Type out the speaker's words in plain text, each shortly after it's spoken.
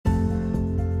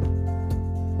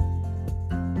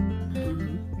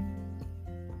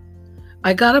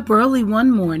I got up early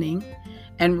one morning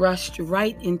and rushed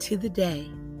right into the day.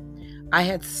 I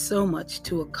had so much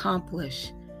to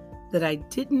accomplish that I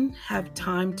didn't have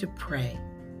time to pray.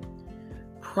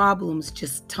 Problems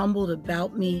just tumbled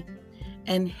about me,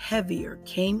 and heavier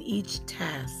came each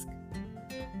task.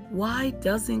 Why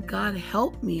doesn't God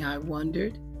help me? I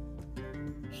wondered.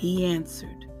 He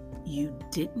answered, "You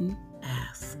didn't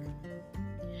ask."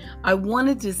 I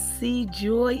wanted to see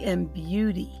joy and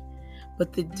beauty,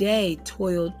 but the day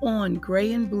toiled on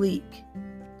gray and bleak.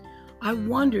 I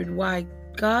wondered why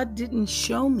God didn't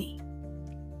show me.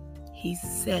 He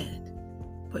said,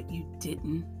 "But you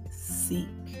didn't seek."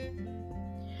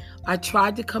 I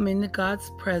tried to come into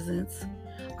God's presence.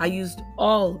 I used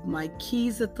all of my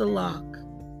keys at the lock.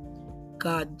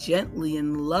 God gently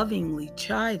and lovingly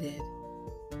chided,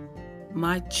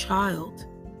 "My child,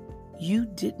 you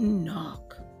didn't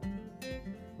knock."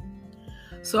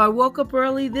 So I woke up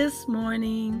early this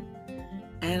morning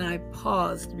and I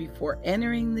paused before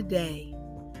entering the day.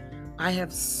 I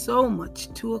have so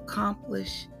much to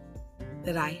accomplish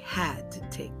that I had to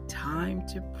take time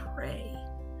to pray.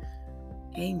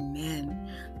 Amen.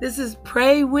 This is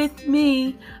Pray With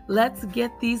Me. Let's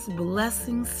get these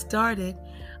blessings started.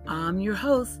 I'm your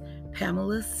host,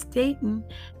 Pamela Staten,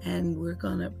 and we're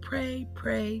going to pray.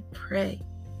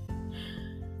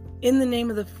 In the name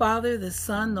of the Father, the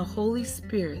Son, the Holy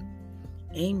Spirit.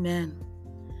 Amen.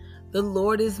 The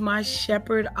Lord is my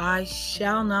shepherd, I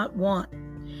shall not want.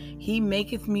 He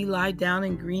maketh me lie down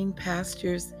in green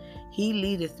pastures. He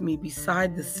leadeth me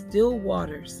beside the still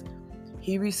waters.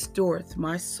 He restoreth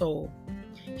my soul.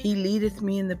 He leadeth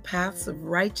me in the paths of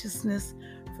righteousness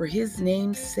for his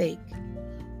name's sake.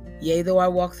 Yea, though I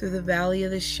walk through the valley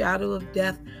of the shadow of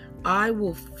death, I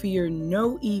will fear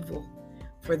no evil,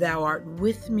 for thou art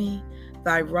with me.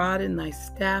 Thy rod and thy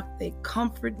staff, they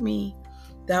comfort me.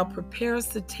 Thou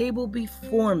preparest the table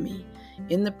before me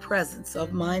in the presence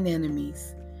of mine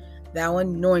enemies. Thou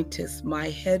anointest my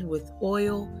head with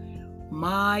oil,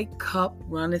 my cup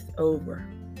runneth over.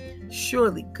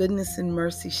 Surely goodness and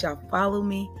mercy shall follow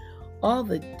me all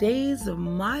the days of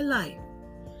my life,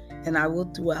 and I will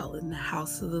dwell in the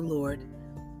house of the Lord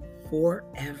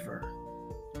forever.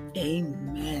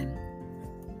 Amen.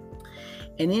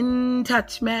 And In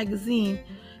Touch magazine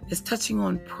is touching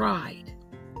on pride.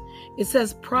 It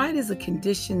says pride is a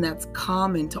condition that's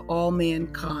common to all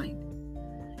mankind.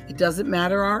 It doesn't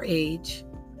matter our age,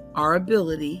 our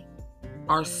ability,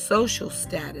 our social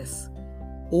status,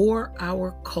 or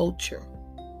our culture.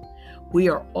 We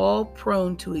are all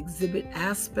prone to exhibit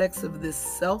aspects of this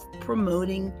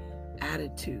self-promoting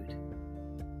attitude.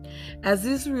 As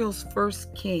Israel's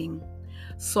first king,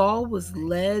 Saul was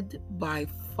led by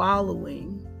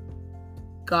following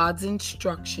God's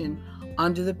instruction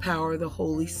under the power of the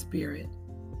Holy Spirit.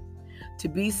 To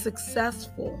be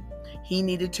successful, he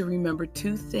needed to remember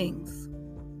two things.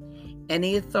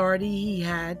 Any authority he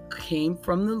had came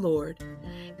from the Lord,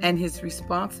 and his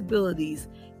responsibilities,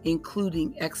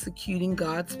 including executing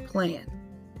God's plan.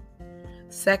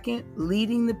 Second,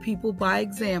 leading the people by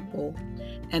example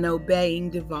and obeying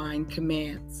divine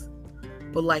commands.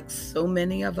 But like so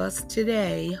many of us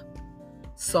today,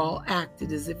 Saul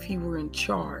acted as if he were in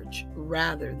charge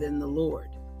rather than the Lord.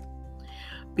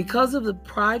 Because of the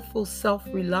prideful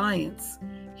self-reliance,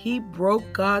 he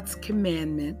broke God's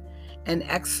commandment and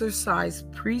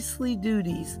exercised priestly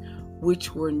duties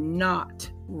which were not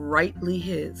rightly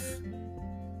his.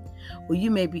 Well,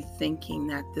 you may be thinking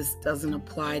that this doesn't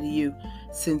apply to you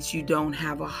since you don't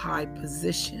have a high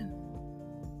position.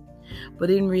 But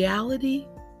in reality,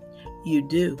 you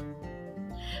do.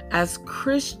 As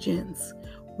Christians,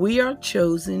 we are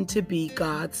chosen to be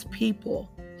God's people,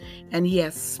 and he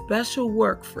has special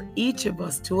work for each of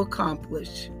us to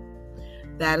accomplish.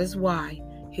 That is why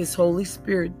his Holy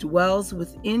Spirit dwells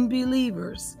within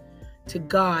believers to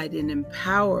guide and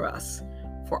empower us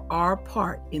for our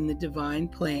part in the divine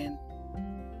plan.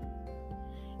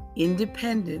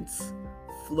 Independence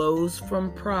flows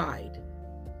from pride,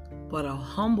 but a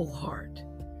humble heart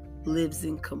lives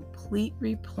in complete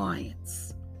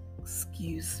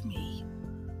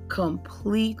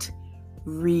complete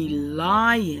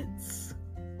reliance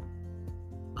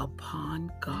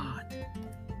upon God.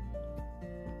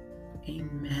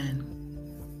 Amen.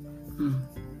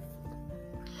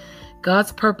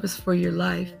 God's purpose for your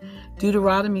life.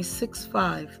 Deuteronomy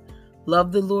 6:5.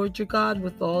 Love the Lord your God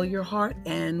with all your heart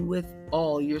and with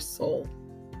all your soul.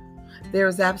 There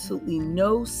is absolutely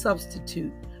no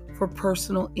substitute for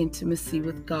personal intimacy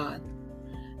with God.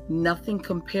 Nothing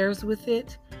compares with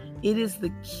it. It is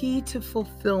the key to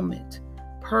fulfillment,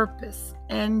 purpose,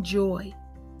 and joy.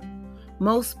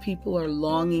 Most people are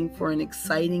longing for an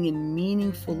exciting and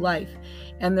meaningful life,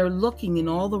 and they're looking in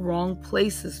all the wrong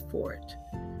places for it.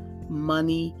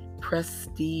 Money,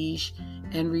 prestige,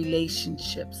 and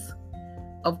relationships.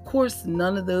 Of course,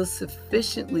 none of those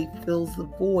sufficiently fills the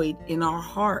void in our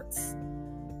hearts.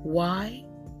 Why?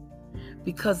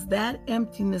 Because that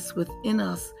emptiness within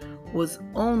us was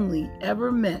only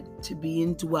ever meant to be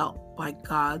indwelt by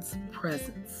God's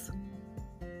presence.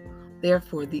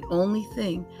 Therefore, the only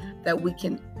thing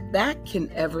that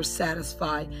can ever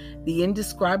satisfy the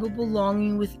indescribable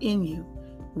longing within you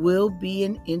will be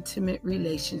an intimate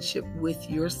relationship with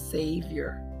your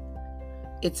Savior.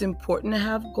 It's important to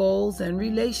have goals and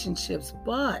relationships,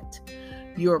 but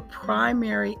your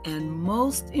primary and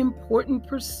most important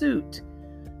pursuit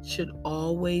should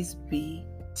always be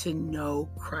to know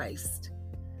Christ.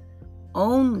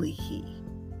 Only He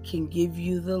can give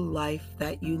you the life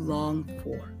that you long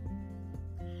for.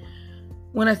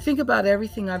 When I think about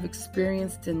everything I've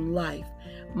experienced in life,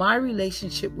 my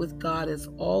relationship with God has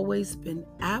always been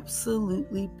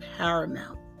absolutely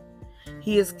paramount.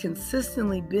 He has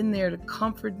consistently been there to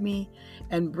comfort me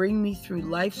and bring me through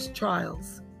life's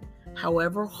trials,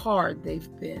 however hard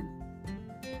they've been.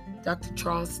 Dr.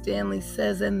 Charles Stanley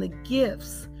says, and the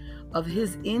gifts of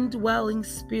His indwelling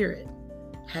Spirit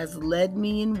has led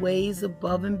me in ways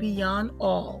above and beyond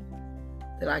all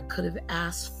that I could have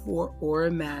asked for or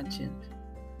imagined.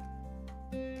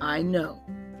 I know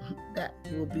that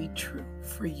will be true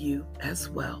for you as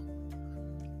well.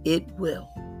 It will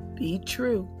be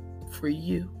true for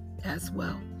you as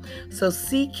well. So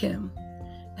seek Him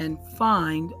and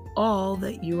find all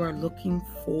that you are looking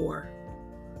for.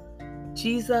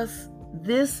 Jesus,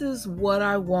 this is what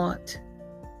I want,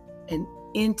 an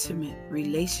intimate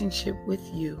relationship with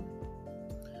you.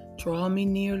 Draw me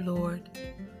near, Lord.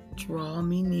 Draw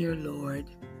me near, Lord.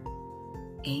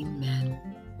 Amen.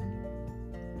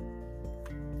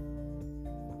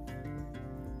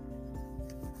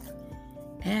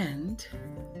 And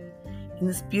in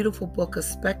this beautiful book, A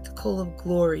Spectacle of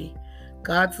Glory,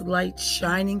 God's light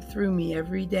shining through me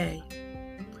every day,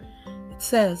 it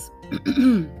says,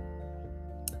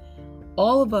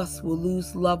 all of us will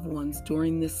lose loved ones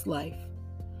during this life.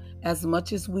 As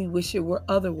much as we wish it were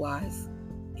otherwise,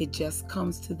 it just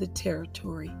comes to the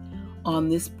territory on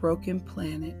this broken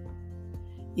planet.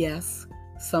 Yes,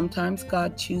 sometimes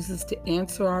God chooses to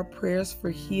answer our prayers for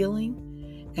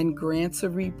healing and grants a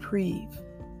reprieve.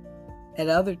 At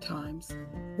other times,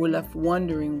 we're left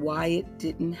wondering why it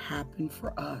didn't happen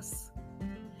for us.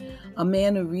 A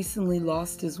man who recently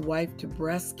lost his wife to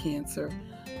breast cancer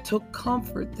took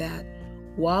comfort that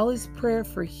while his prayer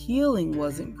for healing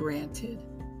wasn't granted,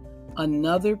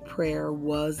 another prayer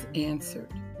was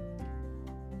answered.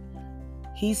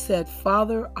 He said,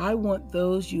 Father, I want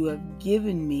those you have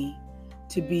given me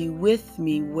to be with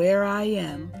me where I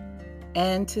am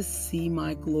and to see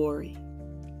my glory.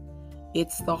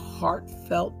 It's the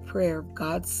heartfelt prayer of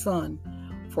God's Son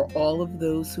for all of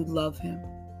those who love Him.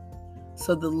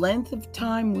 So the length of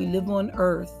time we live on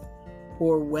earth,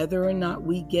 or whether or not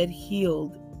we get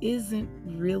healed, isn't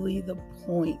really the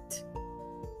point.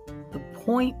 The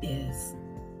point is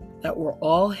that we're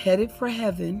all headed for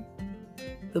heaven,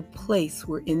 the place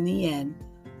where in the end,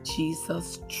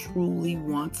 Jesus truly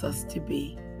wants us to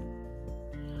be.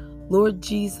 Lord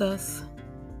Jesus,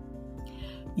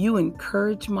 you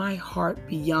encourage my heart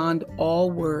beyond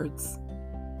all words.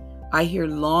 I hear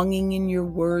longing in your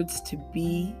words to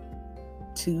be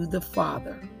to the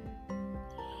Father.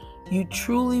 You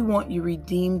truly want your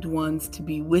redeemed ones to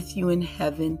be with you in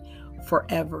heaven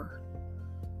forever.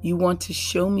 You want to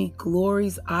show me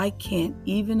glories I can't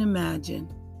even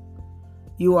imagine.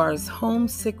 You are as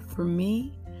homesick for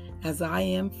me as I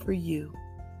am for you.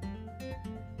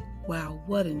 Wow,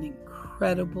 what an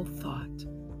incredible thought.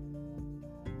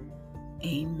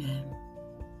 Amen.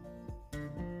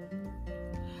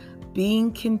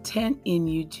 Being content in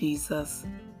you, Jesus,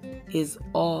 is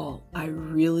all I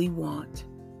really want.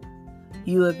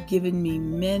 You have given me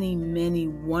many, many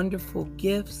wonderful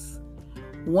gifts,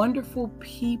 wonderful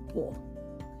people,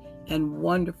 and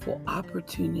wonderful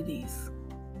opportunities.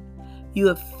 You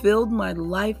have filled my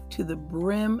life to the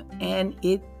brim, and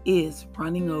it is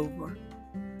running over.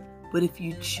 But if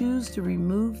you choose to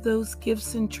remove those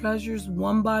gifts and treasures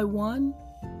one by one,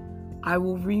 I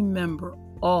will remember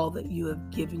all that you have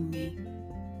given me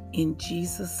in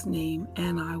Jesus' name,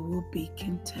 and I will be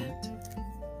content.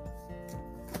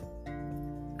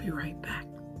 Be right back.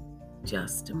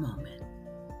 Just a moment.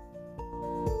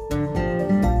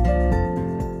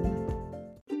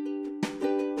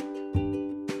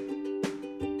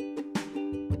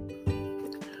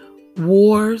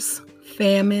 Wars,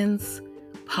 famines,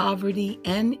 poverty,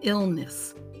 and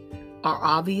illness are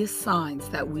obvious signs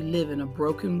that we live in a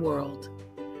broken world,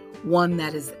 one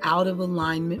that is out of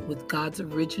alignment with God's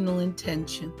original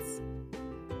intentions.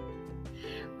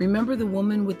 Remember the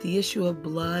woman with the issue of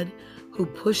blood who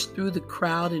pushed through the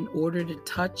crowd in order to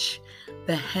touch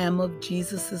the hem of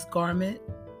Jesus' garment?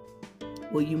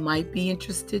 Well, you might be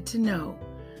interested to know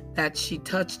that she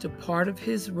touched a part of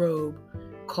his robe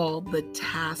called the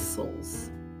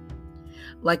tassels.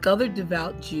 Like other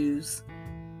devout Jews,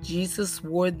 Jesus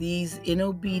wore these in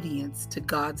obedience to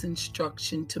God's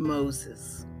instruction to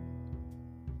Moses.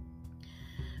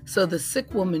 So the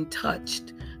sick woman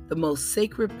touched the most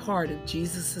sacred part of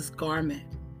Jesus' garment,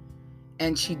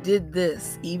 and she did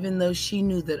this even though she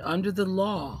knew that under the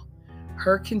law,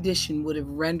 her condition would have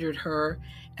rendered her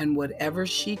and whatever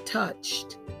she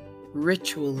touched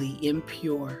ritually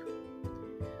impure.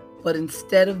 But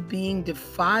instead of being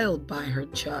defiled by her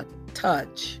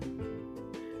touch,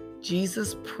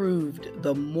 Jesus proved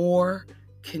the more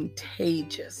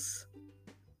contagious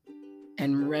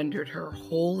and rendered her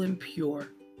whole and pure.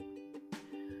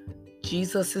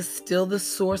 Jesus is still the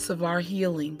source of our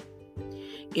healing.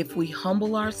 If we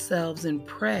humble ourselves and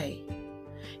pray,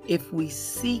 if we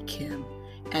seek Him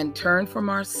and turn from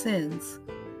our sins,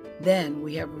 then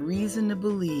we have reason to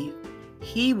believe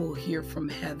He will hear from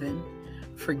heaven,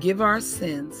 forgive our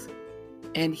sins,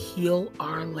 and heal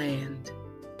our land.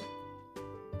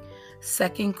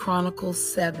 2 Chronicles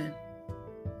 7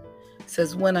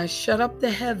 says, "When I shut up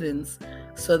the heavens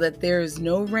so that there is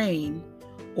no rain,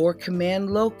 or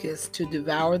command locusts to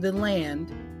devour the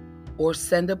land, or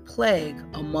send a plague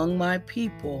among my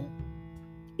people,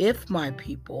 if my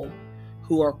people,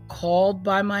 who are called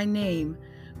by my name,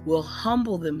 will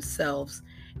humble themselves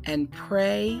and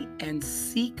pray and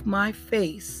seek my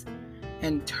face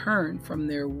and turn from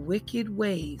their wicked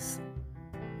ways,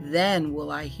 then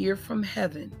will I hear from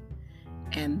heaven,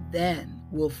 and then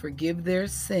will forgive their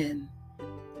sin,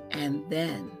 and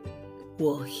then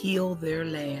will heal their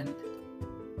land."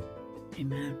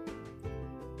 Amen.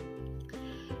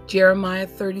 Jeremiah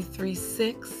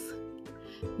 33:6,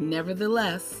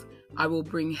 "Nevertheless, I will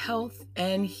bring health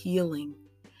and healing.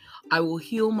 I will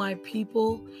heal my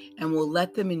people and will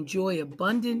let them enjoy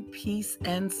abundant peace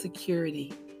and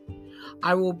security.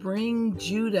 I will bring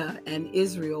Judah and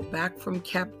Israel back from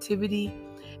captivity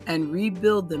and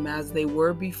rebuild them as they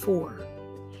were before.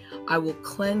 I will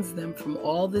cleanse them from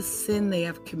all the sin they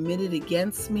have committed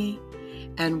against me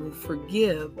and will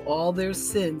forgive all their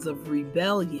sins of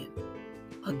rebellion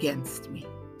against me.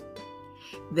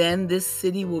 Then this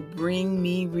city will bring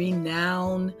me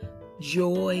renown,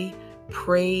 joy,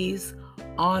 praise,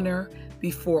 honor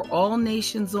before all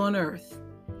nations on earth,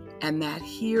 and that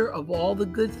hear of all the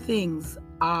good things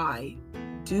I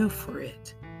do for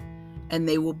it, and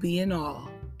they will be in awe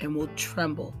and will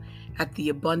tremble at the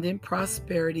abundant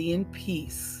prosperity and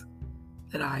peace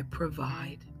that I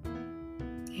provide."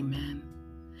 Amen.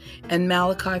 And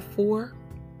Malachi 4,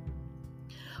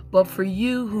 "But for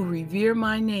you who revere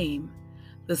my name,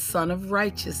 the Son of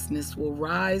Righteousness will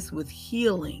rise with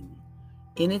healing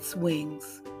in its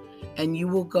wings, and you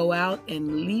will go out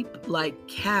and leap like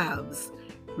calves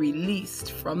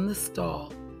released from the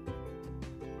stall."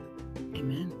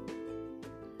 Amen.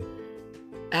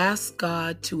 Ask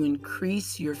God to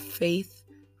increase your faith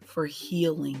for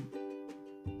healing.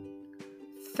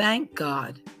 Thank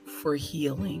God for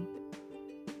healing.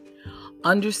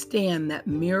 Understand that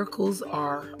miracles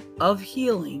of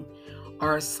healing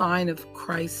are a sign of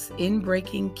Christ's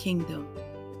inbreaking kingdom.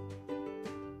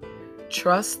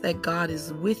 Trust that God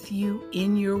is with you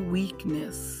in your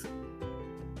weakness.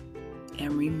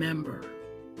 And remember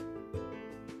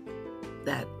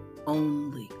that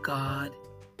only God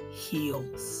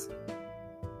heals.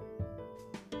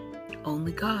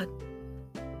 Only God.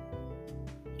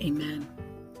 Amen.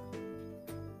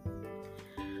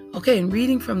 Okay, and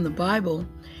reading from the Bible,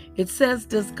 it says,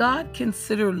 "Does God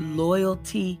consider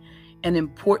loyalty an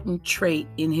important trait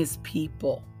in His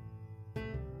people?"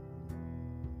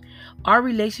 Our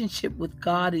relationship with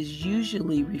God is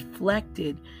usually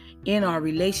reflected in our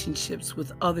relationships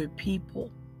with other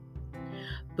people.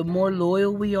 The more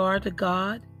loyal we are to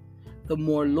God, the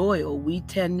more loyal we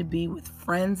tend to be with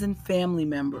friends and family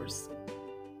members,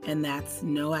 and that's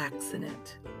no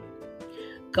accident.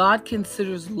 God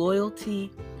considers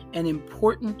loyalty an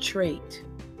important trait.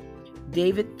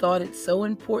 David thought it so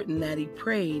important that he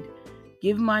prayed,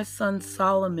 "Give my son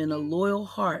Solomon a loyal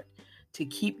heart to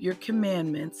keep your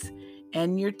commandments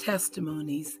and your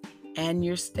testimonies and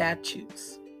your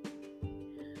statutes."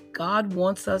 God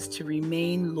wants us to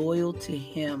remain loyal to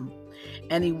Him,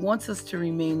 and He wants us to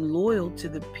remain loyal to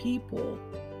the people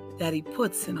that He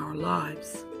puts in our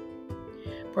lives.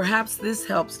 Perhaps this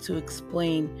helps to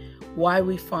explain why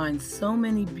we find so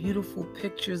many beautiful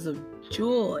pictures of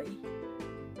joy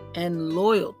and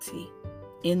loyalty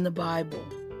in the Bible.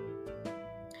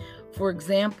 For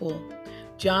example,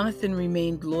 Jonathan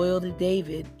remained loyal to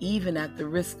David even at the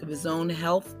risk of his own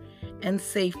health and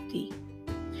safety.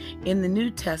 In the New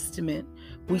Testament,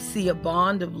 we see a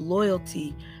bond of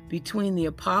loyalty between the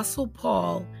Apostle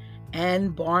Paul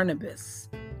and Barnabas,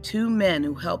 two men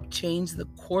who helped change the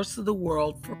course of the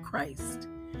world for Christ,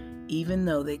 even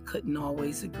though they couldn't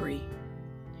always agree.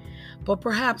 But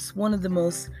perhaps one of the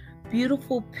most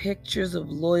beautiful pictures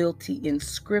of loyalty in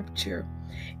Scripture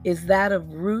is that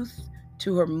of Ruth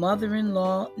to her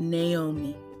mother-in-law,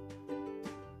 Naomi.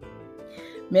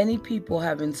 Many people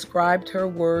have inscribed her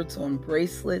words on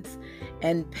bracelets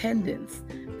and pendants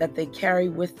that they carry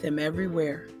with them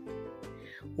everywhere.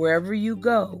 Wherever you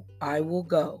go, I will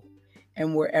go,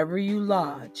 and wherever you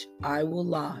lodge, I will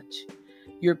lodge.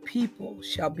 Your people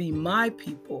shall be my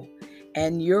people,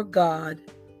 and your God,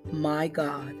 my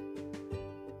God.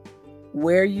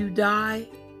 Where you die,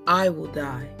 I will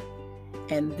die,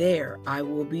 and there I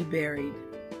will be buried.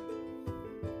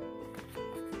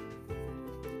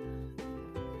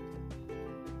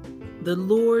 The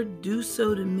Lord do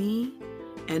so to me,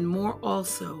 and more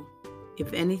also,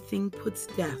 if anything puts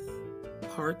death,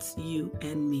 parts you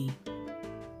and me.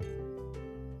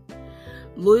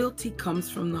 Loyalty comes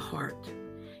from the heart.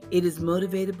 It is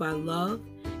motivated by love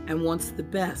and wants the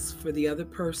best for the other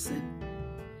person.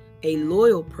 A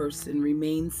loyal person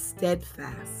remains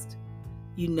steadfast.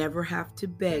 You never have to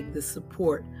beg the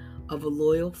support of a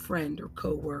loyal friend or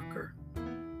coworker.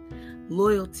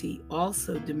 Loyalty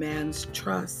also demands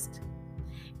trust.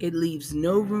 It leaves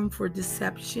no room for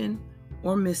deception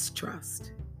or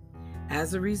mistrust.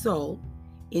 As a result,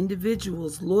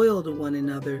 individuals loyal to one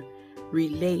another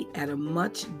relate at a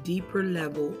much deeper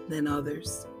level than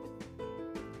others.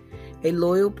 A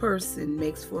loyal person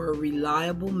makes for a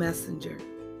reliable messenger.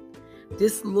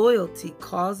 Disloyalty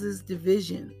causes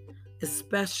division,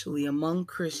 especially among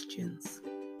Christians.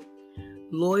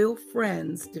 Loyal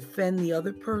friends defend the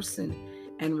other person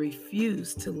and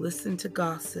refuse to listen to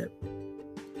gossip.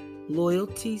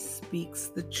 Loyalty speaks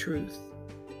the truth.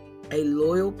 A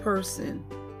loyal person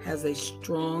has a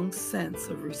strong sense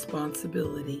of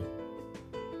responsibility.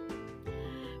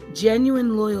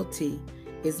 Genuine loyalty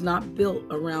is not built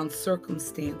around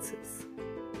circumstances,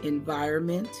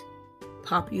 environment,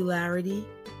 popularity,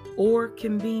 or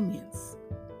convenience.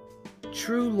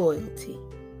 True loyalty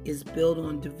is built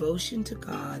on devotion to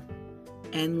God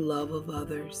and love of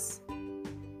others.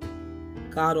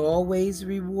 God always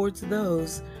rewards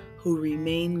those who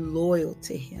remain loyal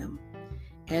to Him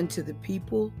and to the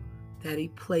people that He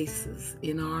places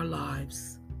in our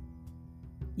lives.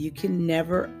 You can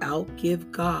never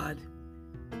outgive God,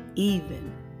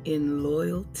 even in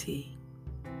loyalty.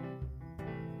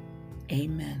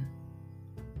 Amen.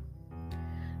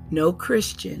 No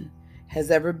Christian has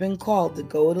ever been called to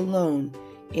go it alone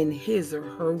in his or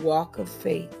her walk of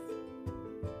faith.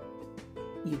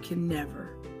 You can never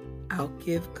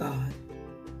outgive God.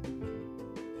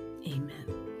 Amen.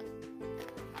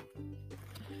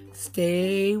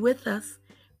 Stay with us.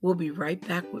 We'll be right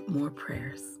back with more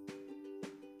prayers.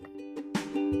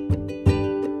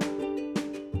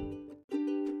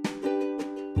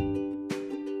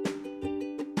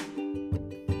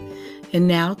 And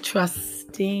now,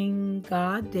 trusting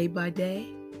God day by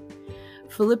day.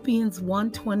 Philippians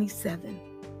 1:27.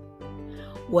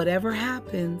 Whatever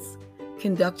happens,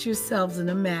 conduct yourselves in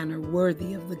a manner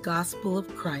worthy of the gospel of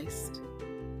Christ.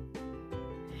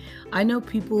 I know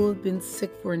people who have been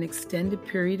sick for an extended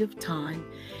period of time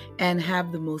and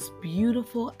have the most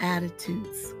beautiful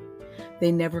attitudes.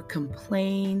 They never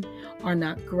complain, are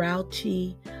not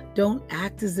grouchy, don't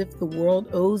act as if the world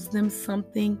owes them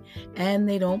something, and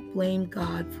they don't blame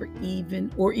God for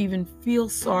even feel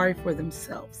sorry for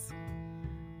themselves.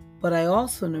 But I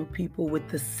also know people with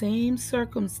the same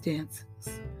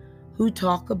circumstances who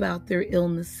talk about their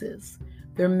illnesses,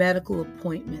 their medical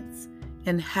appointments,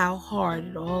 and how hard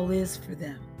it all is for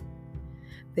them.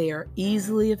 They are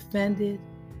easily offended,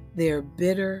 they are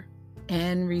bitter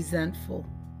and resentful.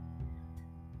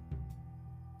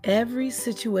 Every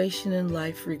situation in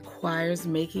life requires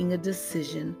making a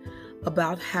decision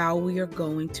about how we are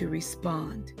going to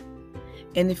respond.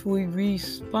 And if we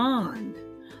respond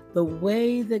the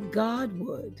way that God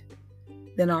would,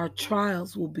 then our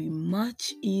trials will be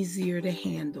much easier to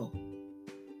handle.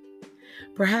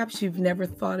 Perhaps you've never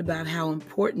thought about how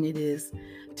important it is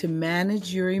to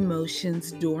manage your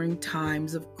emotions during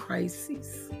times of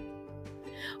crises.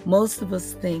 Most of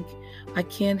us think, I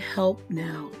can't help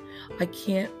now. I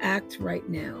can't act right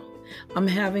now. I'm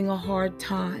having a hard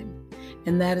time.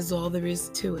 And that is all there is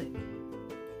to it.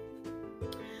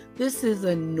 This is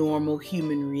a normal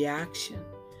human reaction.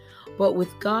 But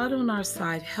with God on our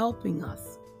side helping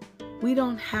us, we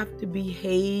don't have to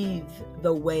behave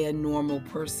the way a normal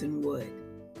person would.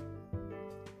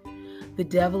 The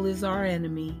devil is our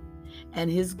enemy, and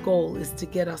his goal is to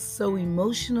get us so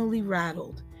emotionally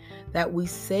rattled that we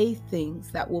say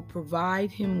things that will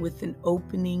provide him with an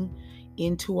opening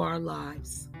into our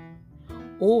lives.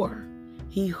 Or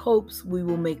he hopes we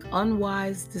will make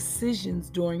unwise decisions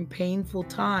during painful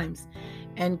times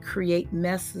and create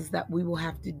messes that we will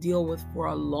have to deal with for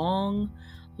a long,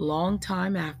 long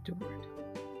time afterward.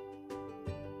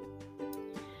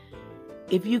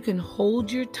 If you can hold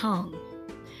your tongue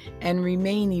and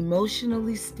remain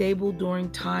emotionally stable during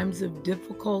times of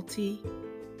difficulty,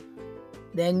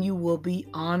 then you will be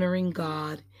honoring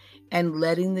God and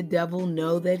letting the devil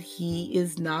know that he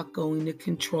is not going to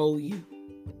control you.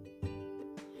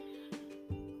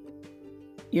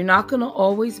 You're not going to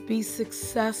always be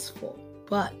successful,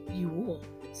 but you will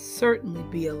certainly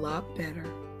be a lot better.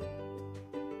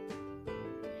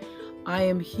 I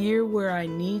am here where I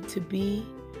need to be,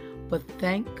 but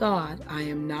thank God I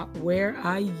am not where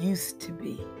I used to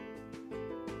be.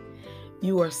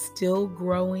 You are still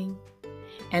growing,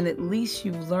 and at least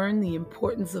you've learned the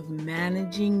importance of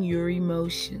managing your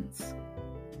emotions.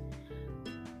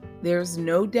 There's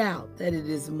no doubt that it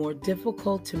is more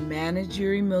difficult to manage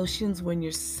your emotions when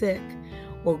you're sick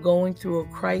or going through a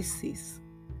crisis,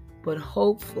 but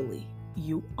hopefully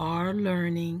you are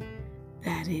learning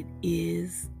that it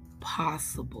is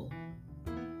possible.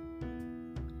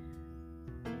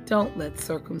 Don't let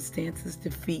circumstances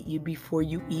defeat you before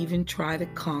you even try to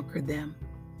conquer them.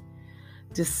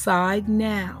 Decide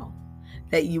now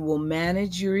that you will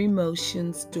manage your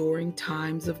emotions during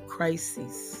times of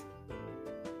crisis.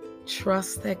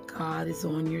 Trust that God is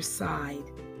on your side,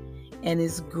 and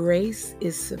His grace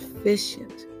is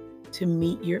sufficient to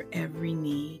meet your every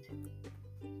need.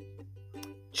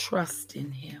 Trust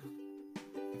in Him.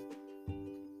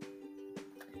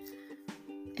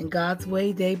 And God's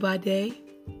way day by day,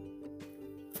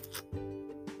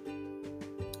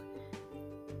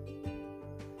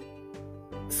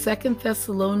 Second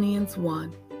Thessalonians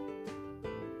 1.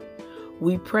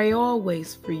 We pray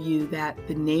always for you that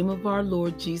the name of our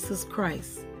Lord Jesus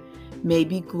Christ may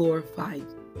be glorified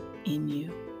in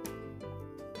you.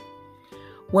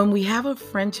 When we have a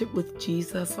friendship with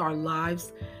Jesus, our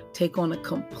lives take on a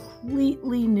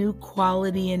completely new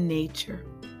quality and nature.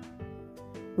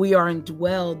 We are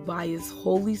indwelled by His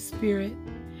Holy Spirit.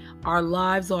 Our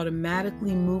lives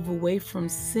automatically move away from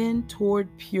sin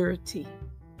toward purity.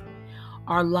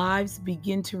 Our lives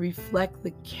begin to reflect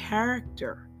the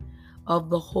character of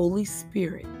the Holy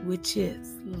Spirit, which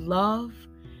is love,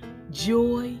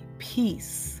 joy,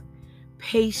 peace,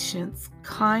 patience,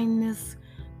 kindness,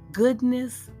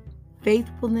 goodness,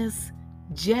 faithfulness,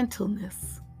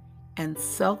 gentleness, and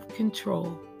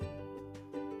self-control.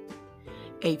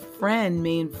 A friend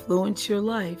may influence your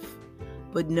life,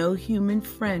 but no human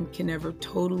friend can ever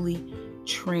totally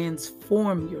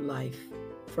transform your life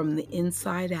from the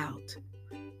inside out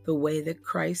the way that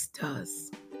Christ does.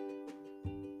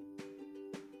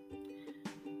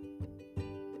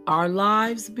 Our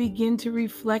lives begin to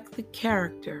reflect the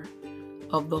character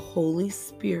of the Holy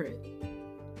Spirit.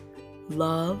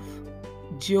 Love,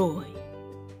 joy,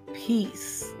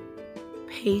 peace,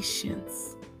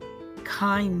 patience,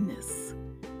 kindness,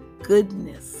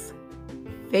 goodness,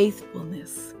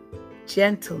 faithfulness,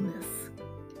 gentleness,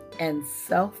 and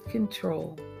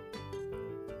self-control.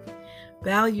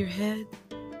 Bow your head.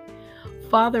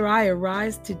 Father, I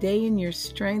arise today in your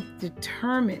strength,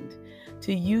 determined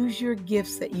to use your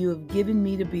gifts that you have given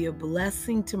me to be a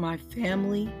blessing to my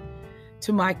family,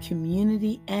 to my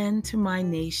community, and to my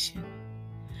nation.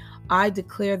 I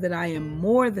declare that I am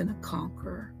more than a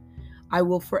conqueror. I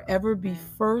will forever be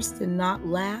first and not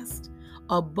last,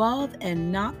 above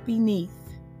and not beneath.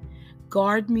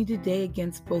 Guard me today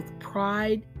against both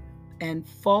pride and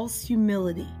false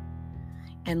humility,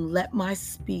 and let my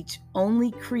speech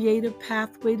only create a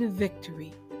pathway to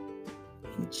victory.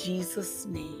 In Jesus'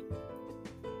 name,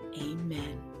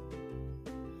 amen.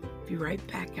 Be right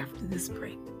back after this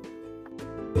break.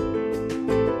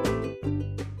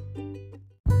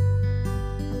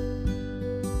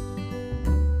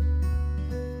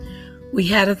 We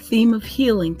had a theme of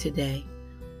healing today,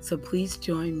 so please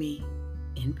join me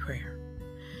in prayer.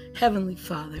 Heavenly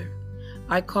Father,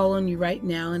 I call on you right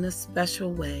now in a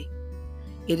special way.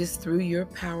 It is through your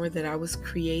power that I was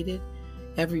created.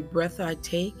 Every breath I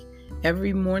take,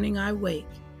 every morning I wake,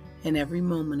 and every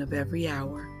moment of every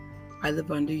hour, I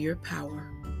live under your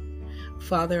power.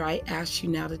 Father, I ask you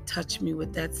now to touch me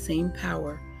with that same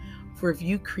power, for if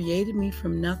you created me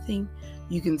from nothing,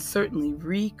 you can certainly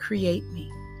recreate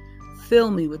me.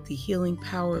 Fill me with the healing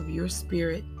power of your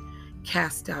Spirit.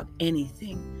 Cast out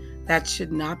anything that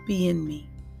should not be in me.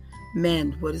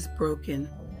 Mend what is broken.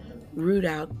 Root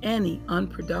out any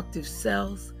unproductive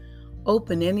cells.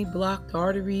 Open any blocked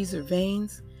arteries or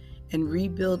veins, and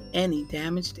rebuild any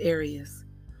damaged areas.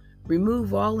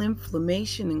 Remove all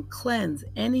inflammation and cleanse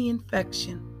any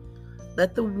infection.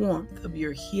 Let the warmth of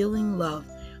your healing love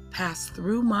pass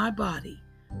through my body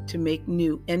to make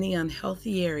new any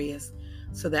unhealthy areas,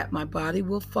 so that my body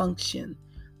will function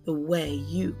the way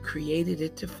you created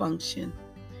it to function.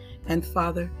 And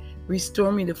Father,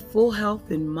 restore me to full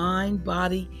health in mind,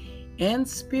 body, and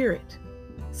spirit,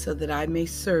 so that I may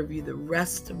serve you the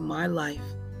rest of my life.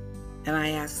 And I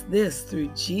ask this through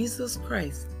Jesus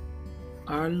Christ,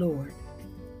 our Lord.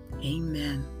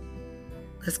 Amen.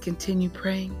 Let's continue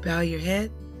praying. Bow your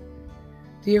head.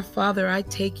 Dear Father, I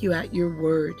take you at your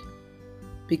word.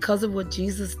 Because of what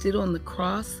Jesus did on the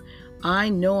cross, I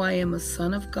know I am a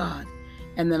son of God,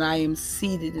 and that I am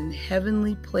seated in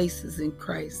heavenly places in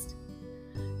Christ.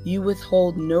 You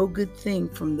withhold no good thing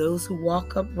from those who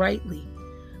walk uprightly,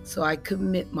 so I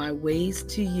commit my ways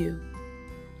to you.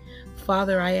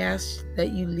 Father, I ask that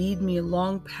you lead me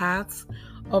along paths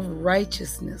of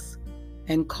righteousness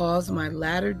and cause my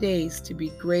latter days to be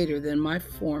greater than my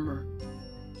former.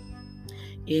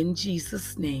 In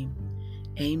Jesus' name,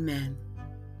 amen.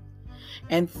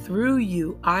 And through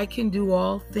you, I can do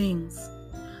all things.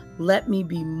 Let me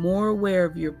be more aware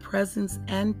of your presence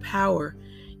and power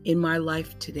in my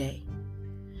life today.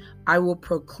 I will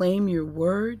proclaim your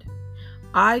word.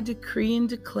 I decree and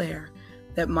declare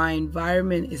that my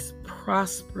environment is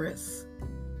prosperous,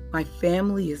 my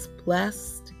family is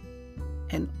blessed,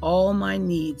 and all my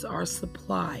needs are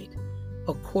supplied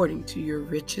according to your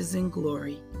riches and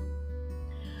glory.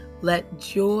 Let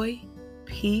joy,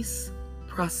 peace,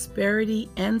 prosperity,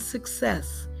 and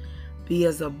success be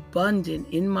as abundant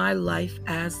in my life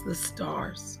as the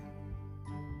stars.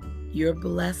 Your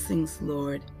blessings,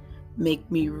 Lord, make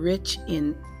me rich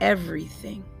in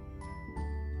everything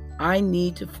I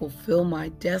need to fulfill my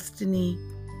destiny,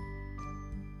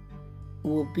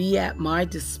 will be at my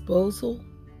disposal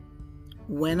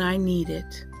when I need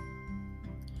it.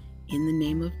 In the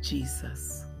name of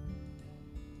Jesus,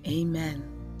 amen.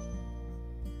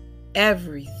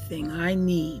 Everything I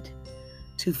need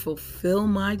to fulfill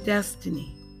my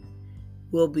destiny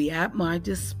will be at my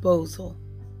disposal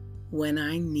when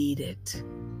I need it.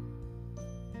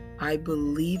 I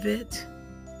believe it.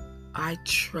 I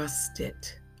trust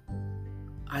it.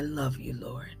 I love you,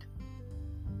 Lord.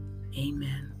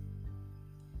 Amen.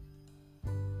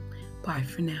 Bye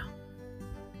for now.